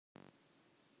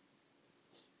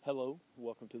Hello,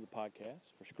 welcome to the podcast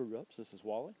for Screw Ups. This is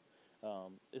Wally.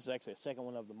 This is actually a second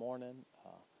one of the morning.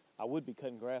 I would be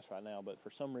cutting grass right now, but for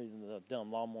some reason the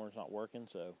dumb lawnmower's not working,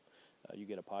 so you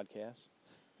get a podcast.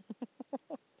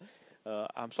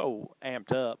 I'm so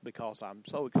amped up because I'm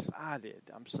so excited.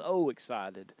 I'm so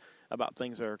excited about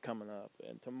things that are coming up.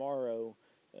 And tomorrow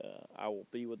I will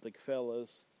be with the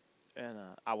fellas, and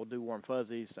I will do Warm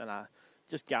Fuzzies, and I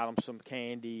just got them some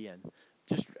candy and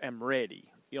just am ready.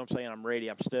 You know what I'm saying? I'm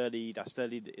ready. I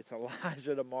studied. It's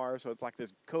Elijah tomorrow, so it's like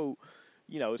this cool,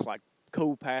 it's like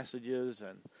cool passages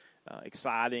and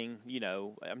exciting.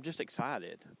 I'm just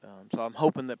excited. So I'm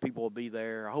hoping that people will be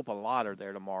there. I hope a lot are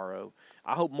there tomorrow.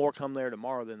 I hope more come there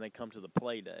tomorrow than they come to the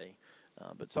play day.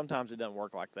 But sometimes it doesn't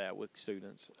work like that with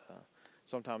students.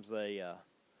 Sometimes they,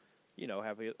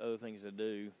 have other things to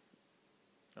do.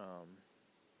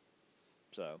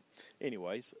 So,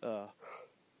 anyways, sorry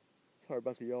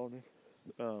about the yawning.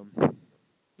 I'm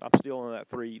still on that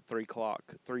 3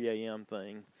 a.m.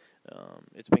 thing.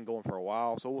 It's been going for a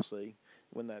while, so we'll see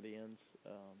when that ends.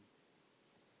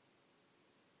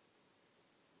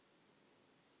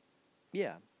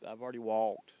 Yeah, I've already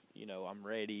walked. I'm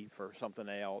ready for something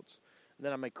else. And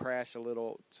then I may crash a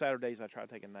little. Saturdays I try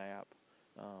to take a nap.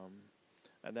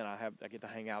 And then I get to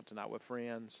hang out tonight with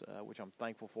friends, which I'm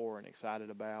thankful for and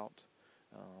excited about.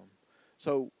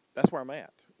 So that's where I'm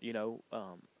at.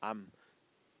 I'm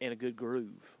in a good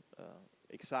groove,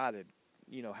 excited,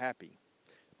 happy.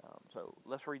 So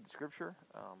let's read the scripture.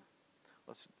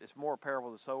 It's more a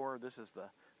parable of the sower. This is the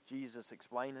Jesus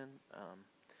explaining.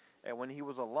 And when he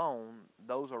was alone,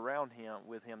 those around him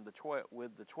with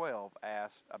the 12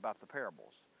 asked about the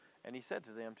parables. And he said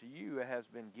to them, "To you has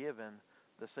been given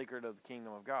the secret of the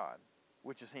kingdom of God,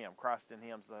 which is him. Christ in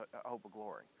him is the hope of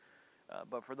glory.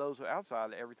 But for those who are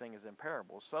outside, everything is in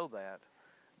parables, so that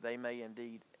they may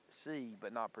indeed see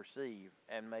but not perceive,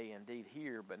 and may indeed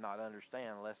hear but not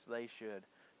understand, lest they should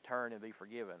turn and be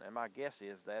forgiven." And my guess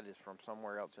is that is from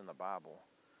somewhere else in the Bible.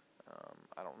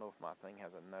 I don't know if my thing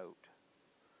has a note.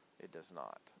 It does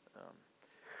not.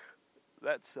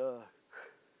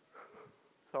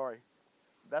 Sorry.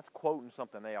 That's quoting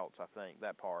something else, I think,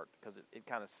 that part, because it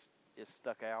kind of is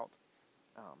stuck out.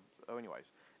 So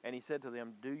anyways, and he said to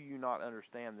them, "Do you not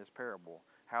understand this parable?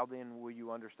 How then will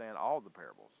you understand all the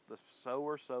parables? The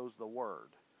sower sows the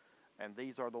word, and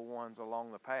these are the ones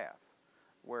along the path,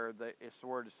 where the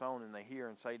word is sown, and they hear,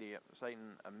 and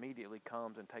Satan immediately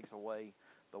comes and takes away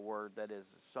the word that is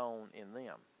sown in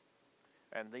them.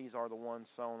 And these are the ones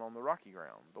sown on the rocky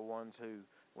ground, the ones who,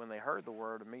 when they heard the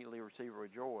word, immediately receive it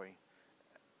with joy,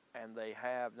 and they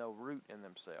have no root in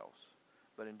themselves,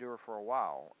 but endure for a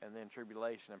while, and then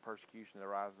tribulation and persecution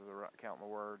arises on account of the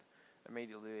word.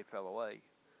 Immediately they fell away.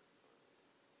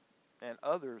 And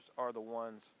others are the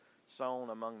ones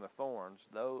sown among the thorns,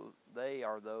 though they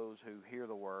are those who hear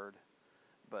the word,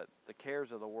 but the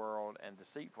cares of the world and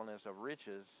deceitfulness of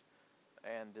riches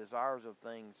and desires of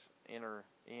things enter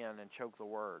in and choke the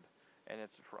word, and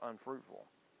it's unfruitful.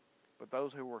 But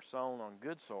those who were sown on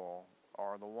good soil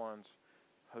are the ones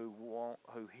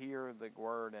who hear the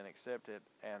word and accept it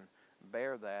and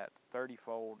bear that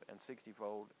 30-fold and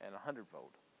 60-fold and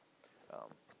 100-fold.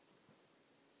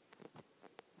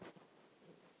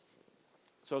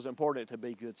 So it's important to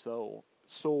be good soil.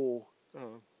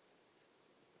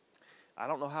 I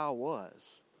don't know how it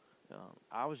was.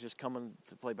 I was just coming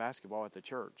to play basketball at the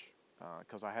church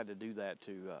because I had to do that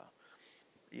to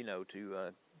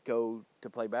go to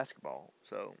play basketball.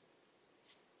 So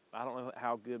I don't know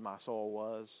how good my soul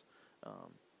was.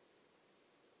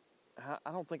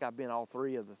 I don't think I've been all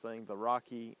three of the things. The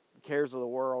rocky cares of the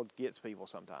world gets people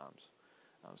sometimes.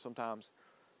 Sometimes,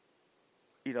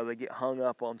 they get hung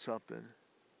up on something.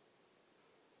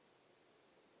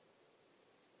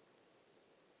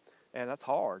 And that's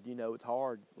hard. It's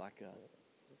hard.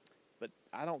 But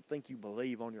I don't think you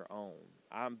believe on your own.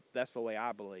 That's the way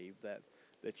I believe,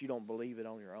 that you don't believe it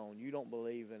on your own. You don't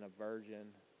believe in a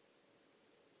virgin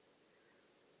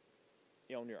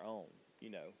on your own,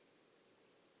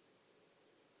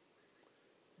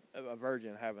 A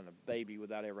virgin having a baby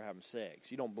without ever having sex.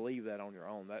 You don't believe that on your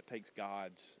own. That takes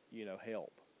God's,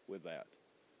 help with that.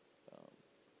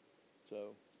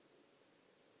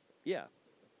 Yeah.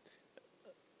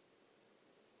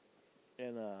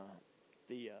 And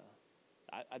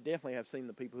I definitely have seen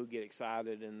the people who get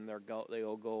excited and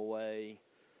they'll go away.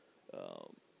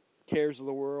 Cares of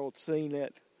the world, seen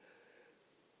it.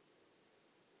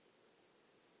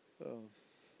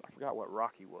 I forgot what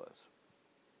Rocky was.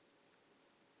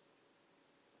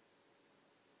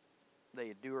 They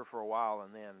endure for a while,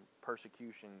 and then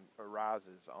persecution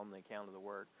arises on the account of the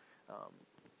word.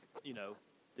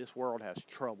 this world has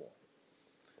trouble.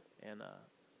 And,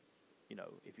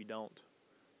 if you don't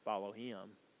follow him,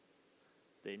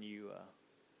 then you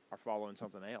are following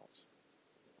something else.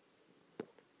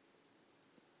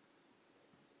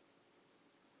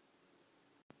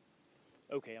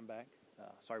 Okay, I'm back.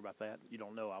 Sorry about that. You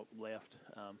don't know I left.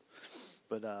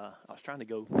 But I was trying to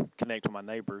go connect with my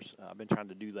neighbors. I've been trying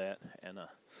to do that. And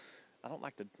I don't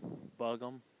like to bug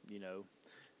them,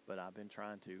 but I've been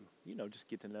trying to, just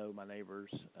get to know my neighbors,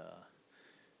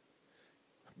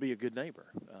 be a good neighbor.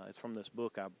 It's from this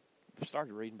book I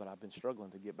started reading, but I've been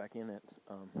struggling to get back in it.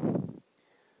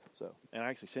 And I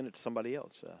actually sent it to somebody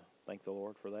else. Thank the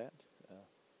Lord for that.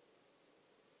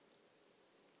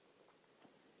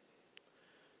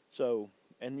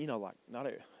 Not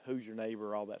who's your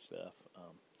neighbor, all that stuff.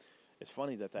 It's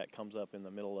funny that comes up in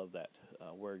the middle of that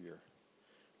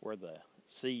where the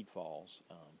seed falls.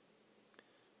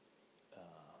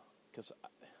 Because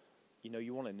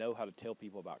you want to know how to tell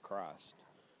people about Christ.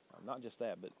 Not just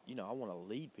that, but I want to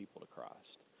lead people to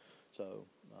Christ. So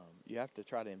you have to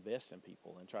try to invest in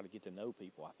people and try to get to know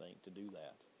people, I think, to do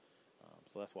that.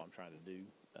 So that's what I'm trying to do.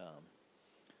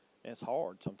 And it's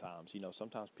hard sometimes.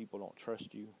 Sometimes people don't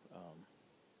trust you.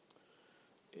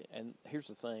 And here's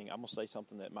the thing. I'm going to say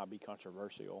something that might be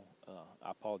controversial.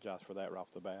 I apologize for that right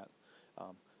off the bat.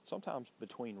 Sometimes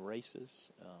between races,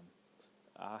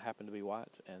 I happen to be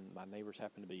white and my neighbors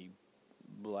happen to be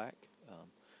black.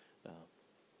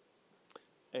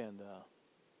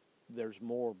 There's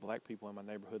more black people in my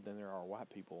neighborhood than there are white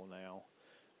people now.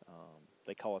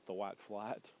 They call it the white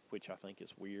flight, which I think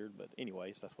is weird, but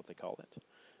anyways, that's what they call it.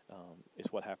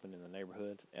 It's what happened in the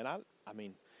neighborhood. And I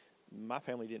mean, my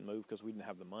family didn't move because we didn't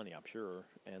have the money, I'm sure.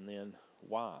 And then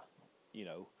why?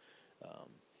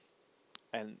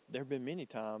 And there have been many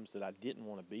times that I didn't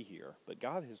want to be here, but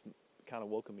God has kind of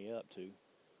woken me up to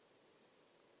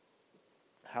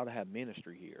how to have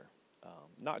ministry here.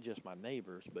 Not just my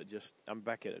neighbors, but just I'm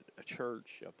back at a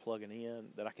church, plugging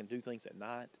in, that I can do things at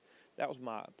night. That was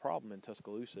my problem in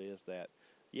Tuscaloosa, is that,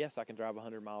 yes, I can drive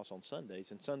 100 miles on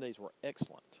Sundays, and Sundays were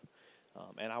excellent.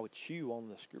 And I would chew on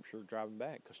the scripture driving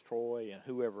back because Troy and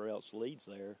whoever else leads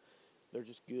there, they're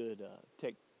just good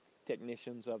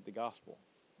technicians of the gospel.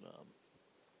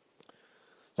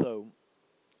 So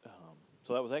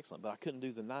that was excellent, but I couldn't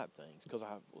do the night things because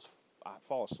I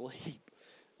fall asleep.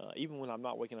 Even when I'm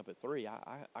not waking up at 3,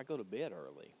 I go to bed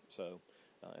early. So,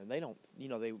 and they don't,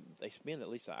 they spend at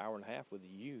least an hour and a half with the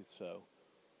youth. So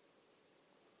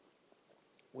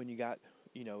when you got,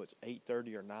 it's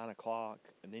 8:30 or 9 o'clock,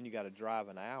 and then you got to drive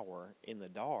an hour in the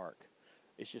dark,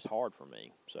 it's just hard for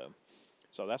me. So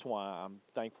that's why I'm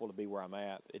thankful to be where I'm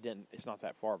at. It's not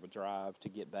that far of a drive to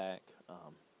get back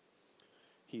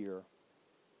here.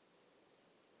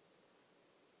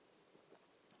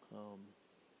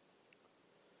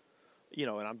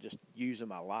 And I'm just using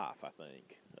my life, I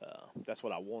think. That's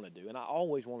what I want to do. And I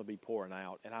always want to be pouring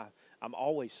out. And I'm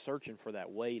always searching for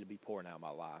that way to be pouring out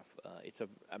my life.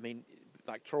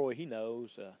 Like Troy, he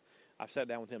knows. I've sat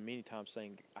down with him many times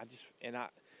saying, I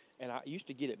used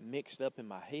to get it mixed up in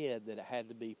my head that it had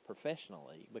to be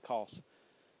professionally, because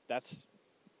that's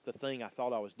the thing I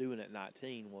thought I was doing at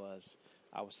 19 was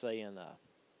I was saying,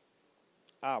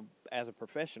 I, as a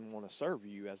profession, want to serve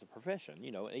you as a profession.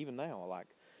 And even now,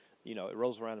 it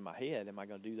rolls around in my head, am I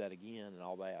going to do that again and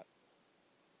all that?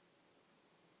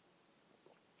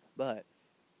 But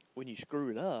when you screw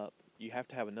it up, you have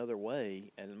to have another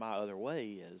way, and my other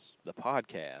way is the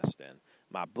podcast and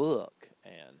my book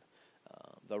and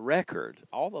the record.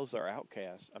 All those are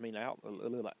outcasts.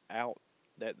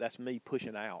 That's me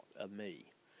pushing out of me.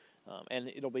 And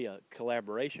it'll be a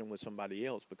collaboration with somebody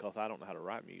else because I don't know how to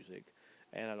write music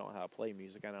and I don't know how to play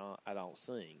music and I don't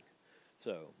sing.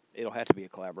 So it'll have to be a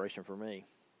collaboration for me,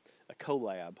 a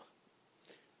collab.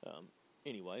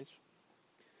 Anyways,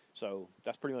 so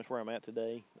that's pretty much where I'm at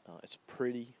today. It's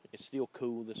pretty. It's still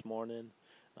cool this morning.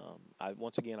 I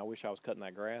wish I was cutting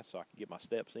that grass so I could get my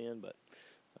steps in, but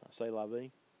c'est la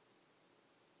vie.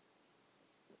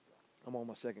 I'm on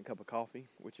my second cup of coffee,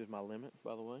 which is my limit,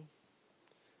 by the way.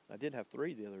 I did have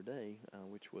 3 the other day,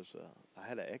 which was I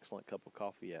had an excellent cup of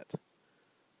coffee at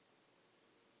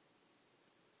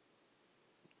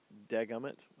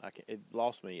Dagummit. It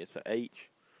lost me. It's a H.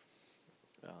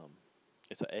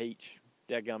 It's a H.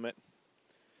 Dagummit.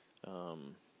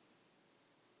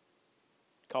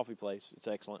 Coffee place. It's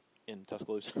excellent in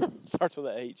Tuscaloosa. Starts with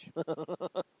a H.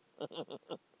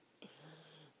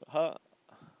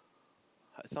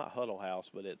 It's not Huddle House,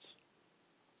 but it's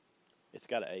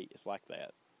got an 8. It's like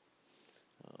that.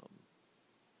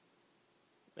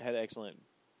 They had an excellent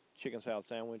chicken salad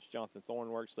sandwich. Jonathan Thorne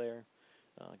works there.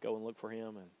 Go and look for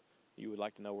him, and you would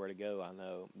like to know where to go, I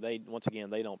know. Once again,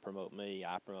 they don't promote me.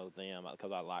 I promote them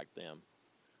because I like them.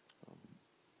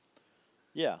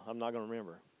 Yeah, I'm not going to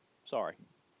remember. Sorry.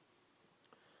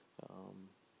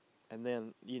 And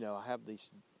then, I have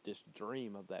this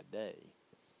dream of that day,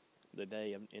 the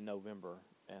day in November,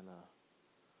 and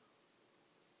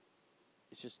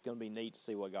it's just going to be neat to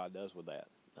see what God does with that.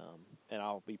 And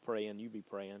I'll be praying, you be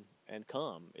praying, and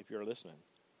come if you're listening.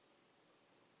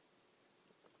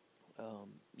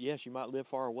 Yes, you might live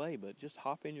far away, but just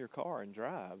hop in your car and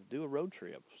drive. Do a road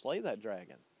trip. Slay that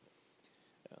dragon.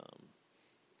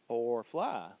 Or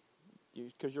fly,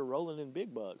 because you're rolling in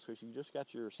big bucks, because you just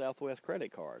got your Southwest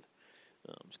credit card.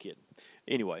 Just kidding.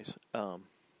 Anyways,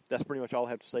 that's pretty much all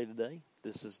I have to say today.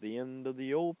 This is the end of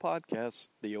the old podcast.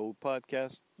 The old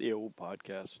podcast. The old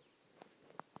podcast.